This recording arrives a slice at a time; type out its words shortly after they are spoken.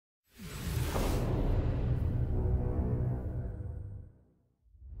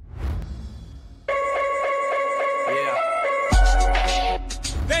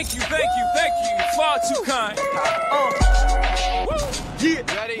too kind. Yeah.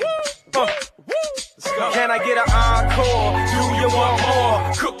 Ready? Let's go. Can I get an encore? Do you want more?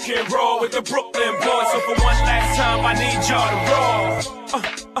 Cook and roll with the Brooklyn boys. So for one last time, I need y'all to roll.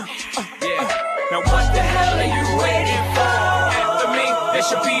 Now what the hell are you waiting for? After me, there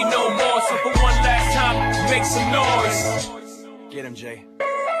should be no more. So for one last time, make some noise. Get him, Jay.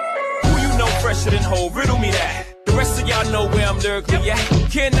 Who you know fresher than Ho? Riddle me that. The rest of y'all know where I'm lyrically at.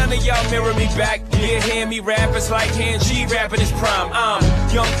 Can none of y'all mirror me back? Yeah, hear me rap, it's like hearing G rap in his prime. I'm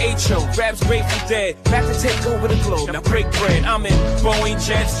young H.O., raps Grateful Dead, back to take over the globe, now break bread. I'm in Boeing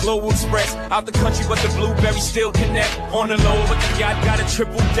Jets, Global Express, out the country but the blueberries still connect. On the low, but the yacht got a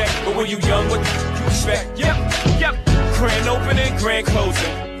triple deck. But when you young, what you expect? Yep, grand opening, grand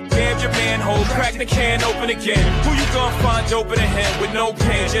closing. Damn your manhole, crack the can open again. Who you gonna find open a him with no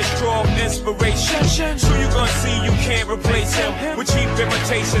pen? Just draw inspiration. Who you gonna see you can't replace him with cheap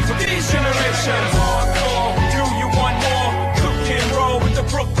imitations of these generations? Hardcore, do you want more? Cook and roll with the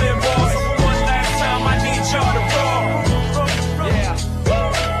Brooklyn boys. So for one last time, I need y'all to roll. Yeah.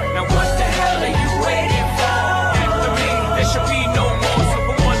 Now what the hell are you waiting for? After me, there should be no more. So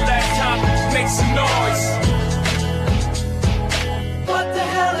for one last time, make some noise.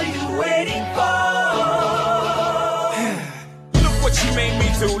 You made me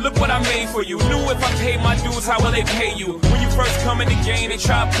do, look what I made for you. Knew if I paid my dues, how will they pay you? When you first come in the game, they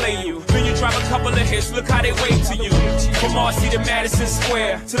try to play you. Then you drop a couple of hits, look how they wait to you. From Marcy to Madison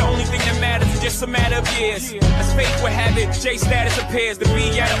Square, to the only thing that matters is just a matter of years. As fate would have it, J status appears to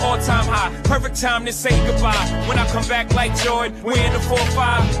be at an all-time high. Perfect time to say goodbye. When I come back like Jordan, we're in the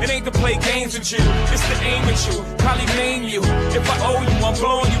 4-5. It ain't to play games with you, it's to aim at you. Probably name you. If I owe you, I'm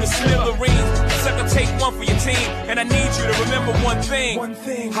blowing you to smithereens. Sucker, take one for your team, and I need you to remember one thing.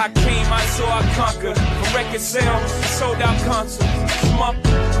 I came, I saw, I conquered. From record sales, sold out concerts. Smump,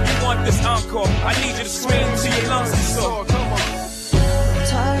 you want this encore? I need you to scream till your lungs are sore. Come on. I'm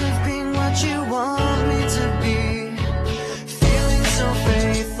tired of being what you want me to be. Feeling so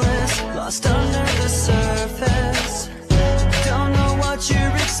faithless, lost under the surface. Don't know what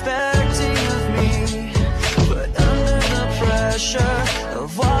you're expecting of me, but under the pressure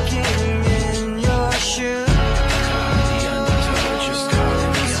of walking in your shoes.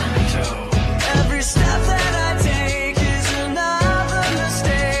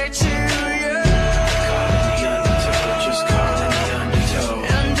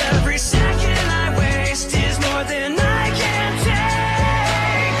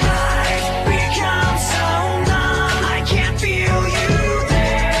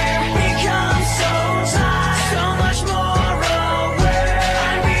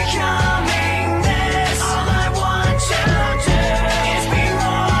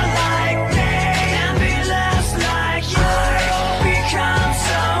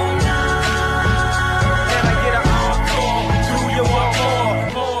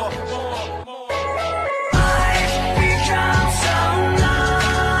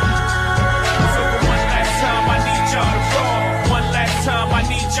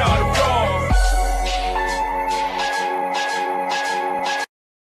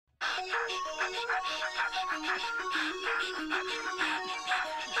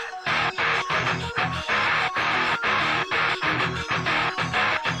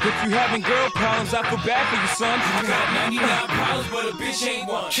 If you having girl problems, I feel bad for you, son. I got 99 problems, but a bitch ain't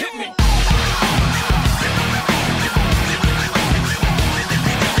one. Hit me.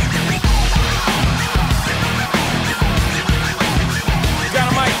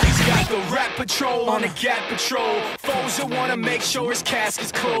 He's got the rap patrol on the Gap patrol. Foes that wanna make sure his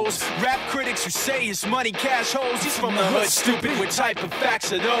casket's closed. Rap critics who say his money cash holes. He's from the hood, stupid. What type of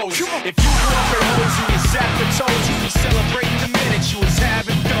facts are those? If you grew up at hoes and your zapper told you, you celebrating the minute you was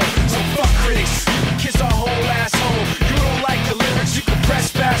having dough. So fuck critics, you can kiss our whole asshole. You don't like the lyrics, you can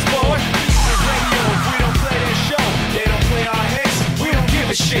press fast forward. Listen to radio if we don't play their show. They don't play our hits, we don't give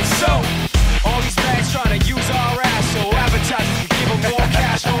a shit. So all these bags trying to use our ass, so advertisers can give them more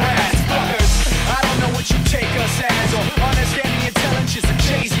cash for ass. Fuckers, I don't know what you take us as, or understand the intelligence that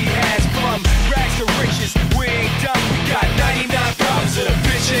Jay-Z has. From rags to riches, we ain't done. We got 99 problems and a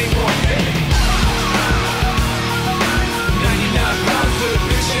bitch ain't one. 99 problems and a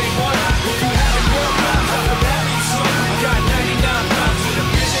bitch ain't one. If you having real problems, I feel bad for you, son. I got 99 problems and a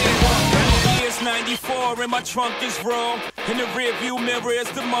bitch ain't one. Years 94 and my trunk is raw. In the rear view mirror is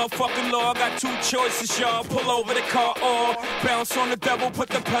the motherfucking law. I got two choices, y'all. Pull over the car or bounce on the devil, put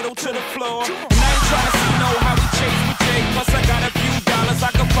the pedal to the floor. And I ain't tryna see no how we chase with Jay. Plus I got a few dollars,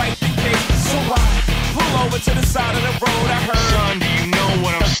 I can fight the case. So I pull over to the side of the road. I heard, Son, do you know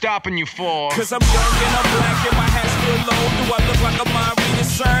what I'm stopping you for? Cause I'm young and I'm black and my hat's still low. Do I look like a mind reader,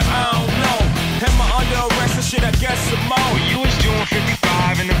 sir? I don't know. Am I under arrest or should I guess some more? Well, you was doing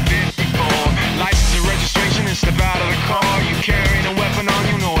 55 and a 54. License and registration and step out of the car. You carrying a weapon on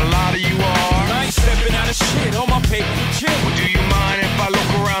you, know a lot of you are. I ain't stepping out of shit, all my paper legit. Well, do you mind if I look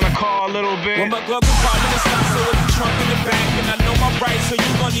around the car a little bit? Well, my glove compartment is not so it's the trunk in the back. And I know my rights, so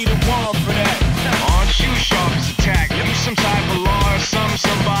you gon' need a warrant for that. Aren't you sharp as a tack? You some type of law or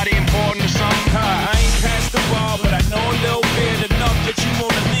somebody important or something? I ain't past the ball, but I know a little bit enough that you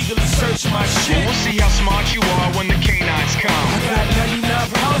wanna legally search my shit. Well, we'll see how smart you are when the canines come. I got 99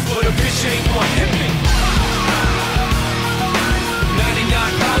 pounds, but a bitch ain't one. Hit me.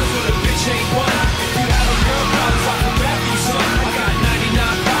 99 pounds, but a bitch ain't one. If you have a girl problems, I can rap you, son. I got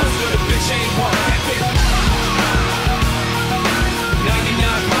 99 pounds, but a bitch ain't one. Hit me.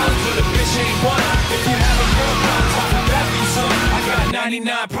 99 pounds, but a bitch ain't one. If you have a girl problems, I can rap you, son. I got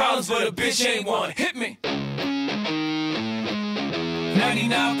 99 problems, but a bitch ain't one. Hit me.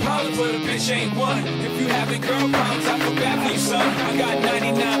 99 problems, but a bitch ain't one. If you having girl problems, I feel bad for you, son. I got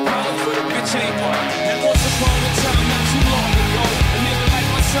 99 problems, but a bitch ain't one. And once upon a time, not too long ago, a nigga like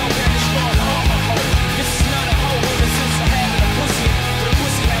myself had a strong heart. This is not a hoe in the sense of having a pussy, but a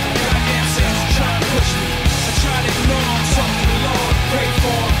pussy having a goddamn sense of trying to push me. I try to ignore him, talk to the Lord, pray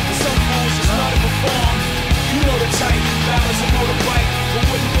for him, but some fools just not to perform. You know the type, balance a motorbike, but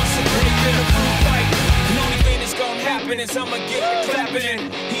wouldn't bust a pretty bit of food fight. The only thing that's gonna happen is I'ma get the clapping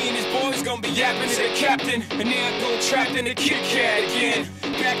in. He and his boys gonna be yapping to the captain, and then I go trapped in the Kit Kat again.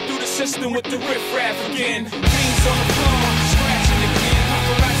 Back through the system with the riff-raff again. Things on the floor, scratching again.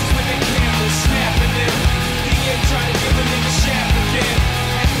 Paparazzis with their cameras, snapping them. He ain't trying to give a nigga shaft again.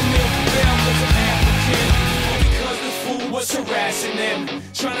 Acting ill for bail cause I'm African. Or because the fool was harassing them.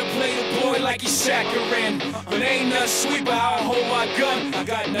 Trying to play the boy like he's saccharine. But ain't nothing sweet but how I hold my gun. I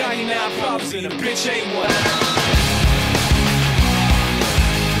got 99 problems and a bitch ain't one.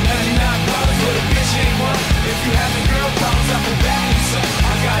 99 problems but a bitch ain't one. If you having girl problems, I feel bad for you, son.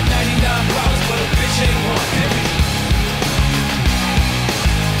 I got 99 problems but a bitch ain't one.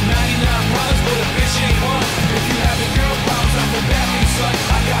 99 problems but a bitch ain't one. If you having girl problems, I feel bad for you, son.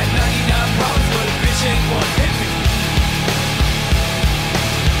 I got 99 problems but a bitch ain't one. Hit me.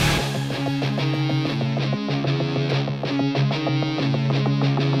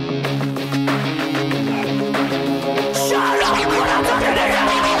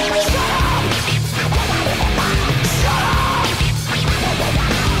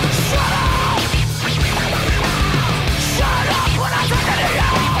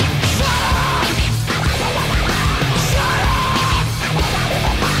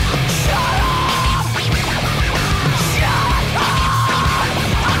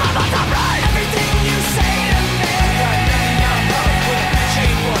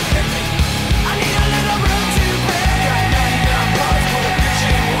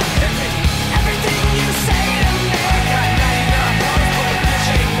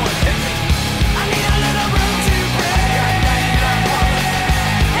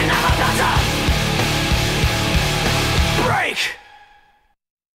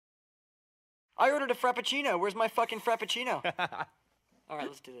 I ordered a Frappuccino. Where's my fucking Frappuccino? Alright,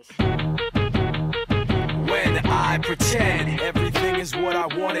 let's do this. When I pretend everything is what I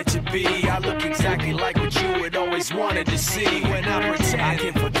want it to be, I look exactly like what you had always wanted to see. When I pretend I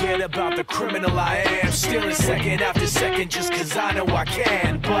can forget about the criminal I am, stealing second after second just cause I know I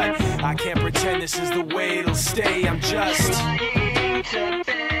can. But I can't pretend this is the way it'll stay. I'm just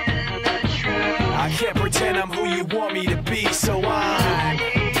I can't pretend I'm who you want me to be, so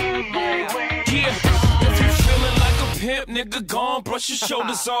pimp, nigga, gone, brush your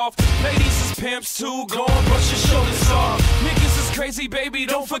shoulders off. Ladies is pimps too, go on, brush your shoulders off. Niggas is crazy, baby,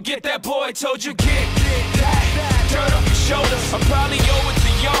 don't forget that boy told you get that dirt off your shoulders. I probably owe it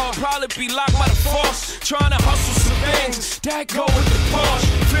to y'all, probably be locked by the force. Trying to hustle some things, that go with the Porsche.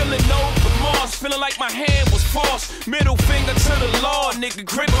 Feeling no remorse, feeling like my hand was forced. Middle finger to the law, nigga,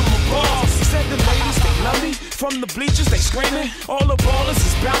 gripping my balls. Said the ladies, they love me, from the bleachers, they screaming. All the ballers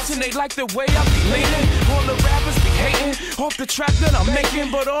is bouncing, they like the way I be leaning. All the rappers be hating off the track that I'm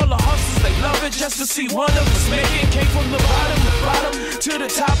making, but all the hustlers, they love it just to see one of us make it. Came from the bottom to the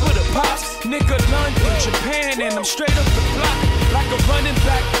top of the pops. Nigga, London, Japan, and I'm straight up the block. Like a running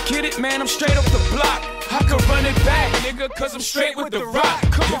back, get it, man, I'm straight up the block. I can run it back, nigga, cause I'm straight with the rock.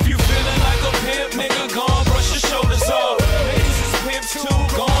 If you feeling like a pimp, nigga, go on, brush your shoulders off. Ladies is pimps too,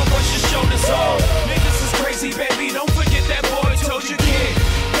 go on, brush your shoulders off. Niggas is crazy, baby, don't forget that boy told you get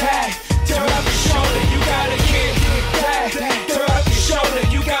that dirt off your shoulder, you gotta get that dirt off your shoulder,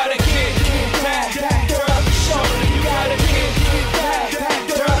 you gotta get that dirt off your shoulder, you gotta get that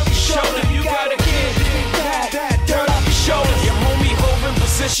dirt off your shoulder, you gotta get that dirt off your shoulder. Your homie hove in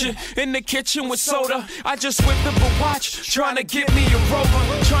position switching in the kitchen with soda. I just whipped up a watch, trying to get me a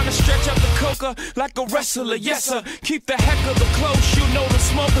rover. Trying to stretch out the coca like a wrestler, yes sir. Keep the heck of the close, you know the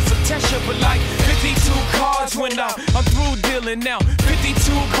smokers a Tesha. But like 52 cars went out, I'm through dealing now.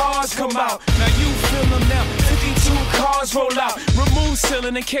 52 cars come out, now you feel them now. 52 cars roll out, remove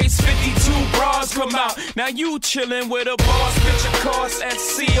ceiling in case 52 bras come out. Now you chillin' with a boss, bitch of course,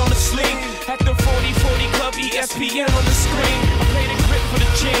 SC on the sleeve. At the 4040 Club, ESPN on the screen. I play the grip for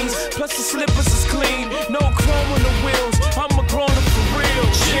the jeans, plus the slippers is clean. No chrome on the wheels, I'm a grown up for real.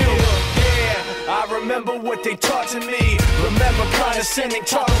 Chill. Yeah, I remember what they taught to me. Remember condescending,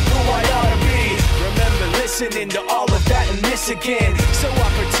 taught them who I ought to be. Remember listening to all of that and this again. So I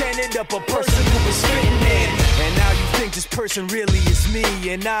pretended up a person who was fitting in. And now you think this person really is me,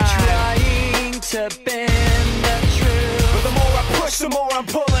 and I'm trying to bend the truth. But the more I push, the more I'm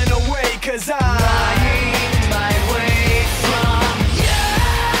pulling away, 'cause I'm